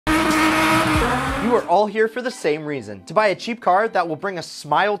You are all here for the same reason, to buy a cheap car that will bring a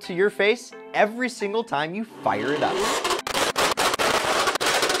smile to your face every single time you fire it up.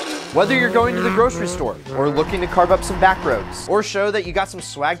 Whether you're going to the grocery store, or looking to carve up some back roads, or show that you got some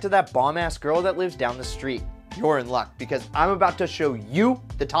swag to that bomb-ass girl that lives down the street, you're in luck, because I'm about to show you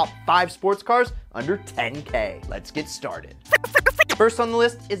the top 5 sports cars under 10K. Let's get started. First on the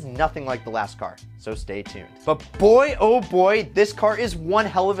list is nothing like the last car, so stay tuned. But boy, oh boy, this car is one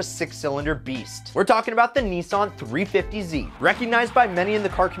hell of a 6-cylinder beast. We're talking about the Nissan 350Z. Recognized by many in the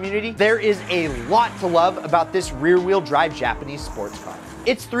car community, there is a lot to love about this rear-wheel drive Japanese sports car.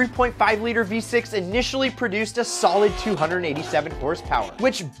 Its 3.5-liter V6 initially produced a solid 287 horsepower,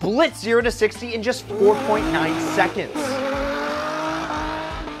 which blitzed 0 to 60 in just 4.9 seconds.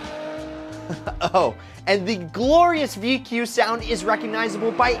 Oh, and the glorious VQ sound is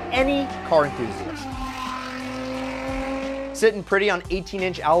recognizable by any car enthusiast. Sitting pretty on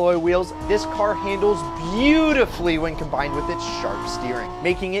 18-inch alloy wheels, this car handles beautifully when combined with its sharp steering,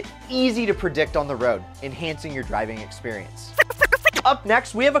 making it easy to predict on the road, enhancing your driving experience. Up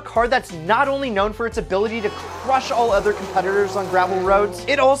next, we have a car that's not only known for its ability to crush all other competitors on gravel roads,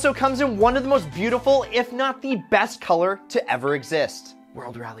 it also comes in one of the most beautiful, if not the best color to ever exist.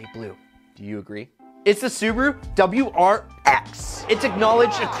 World Rally Blue. Do you agree? It's the Subaru WRX. It's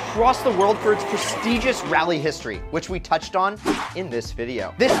acknowledged across the world for its prestigious rally history, which we touched on in this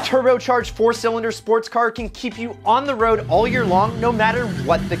video. This turbocharged 4-cylinder sports car can keep you on the road all year long, no matter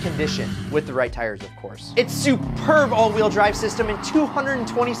what the condition, with the right tires, of course. Its superb all-wheel drive system and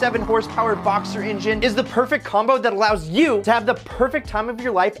 227 horsepower boxer engine is the perfect combo that allows you to have the perfect time of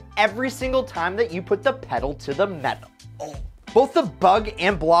your life every single time that you put the pedal to the metal. Both the Bug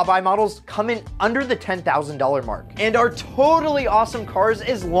and Blob Eye models come in under the $10,000 mark and are totally awesome cars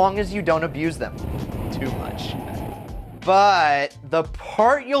as long as you don't abuse them too much. But the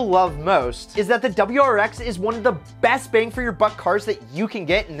part you'll love most is that the WRX is one of the best bang for your buck cars that you can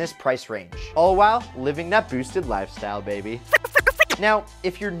get in this price range, all while living that boosted lifestyle, baby. Now,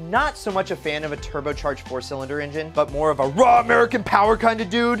 if you're not so much a fan of a turbocharged 4-cylinder engine, but more of a raw American power kind of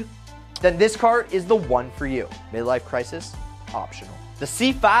dude, then this car is the one for you. Midlife crisis? Optional. The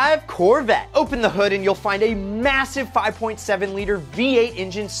C5 Corvette. Open the hood and you'll find a massive 5.7-liter V8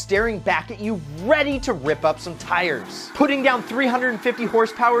 engine staring back at you, ready to rip up some tires. Putting down 350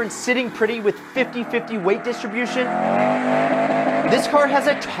 horsepower and sitting pretty with 50-50 weight distribution, this car has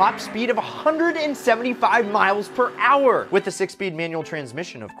a top speed of 175 miles per hour, with a 6-speed manual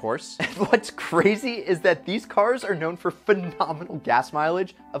transmission, of course. And what's crazy is that these cars are known for phenomenal gas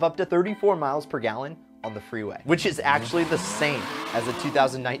mileage of up to 34 miles per gallon on the freeway, which is actually the same as a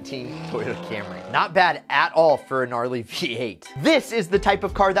 2019 Toyota Camry. Not bad at all for a gnarly V8. This is the type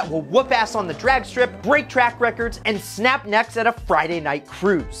of car that will whoop ass on the drag strip, break track records, and snap necks at a Friday night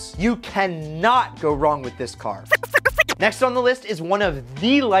cruise. You cannot go wrong with this car. Next on the list is one of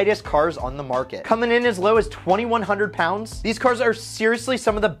the lightest cars on the market. Coming in as low as 2,100 pounds, these cars are seriously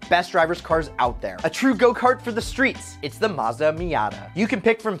some of the best driver's cars out there. A true go-kart for the streets. It's the Mazda Miata. You can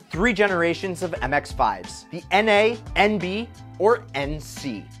pick from 3 generations of MX-5s, the NA, NB, or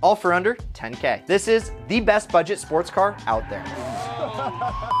NC, all for under 10K. This is the best budget sports car out there.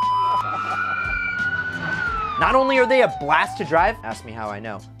 Not only are they a blast to drive, ask me how I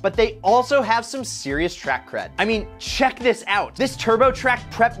know, but they also have some serious track cred. I mean, check this out. This TurboTrack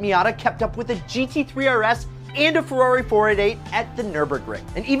Prep Miata kept up with a GT3 RS and a Ferrari 488 at the Nürburgring.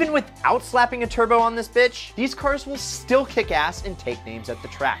 And even without slapping a turbo on this bitch, these cars will still kick ass and take names at the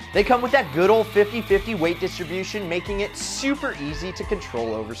track. They come with that good old 50-50 weight distribution, making it super easy to control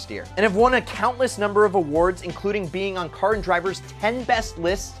oversteer. And have won a countless number of awards, including being on Car and Driver's 10 best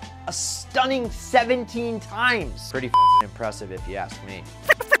list a stunning 17 times. Pretty impressive if you ask me.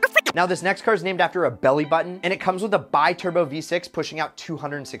 Now this next car is named after a belly button, and it comes with a bi-turbo V6 pushing out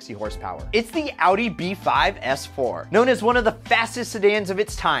 260 horsepower. It's the Audi B5 S4, known as one of the fastest sedans of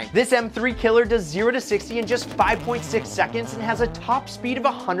its time. This M3 killer does 0 to 60 in just 5.6 seconds and has a top speed of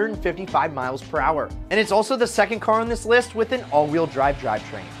 155 miles per hour. And it's also the second car on this list with an all-wheel drive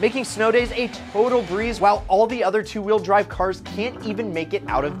drivetrain, making snow days a total breeze, while all the other two-wheel drive cars can't even make it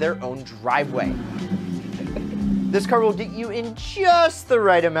out of their own driveway. This car will get you in just the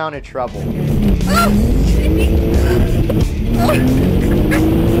right amount of trouble.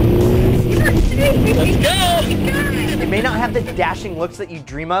 It may not have the dashing looks that you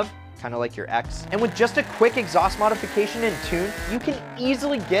dream of, kind of like your ex, and with just a quick exhaust modification and tune, you can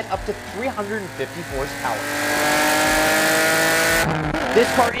easily get up to 350 horsepower.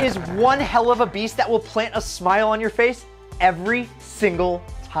 This car is one hell of a beast that will plant a smile on your face every single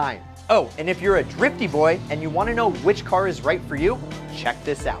time. Oh, and if you're a drifty boy and you want to know which car is right for you, check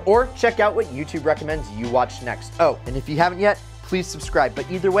this out. Or check out what YouTube recommends you watch next. Oh, and if you haven't yet, please subscribe.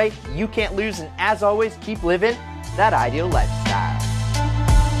 But either way, you can't lose, and as always, keep living that ideal lifestyle.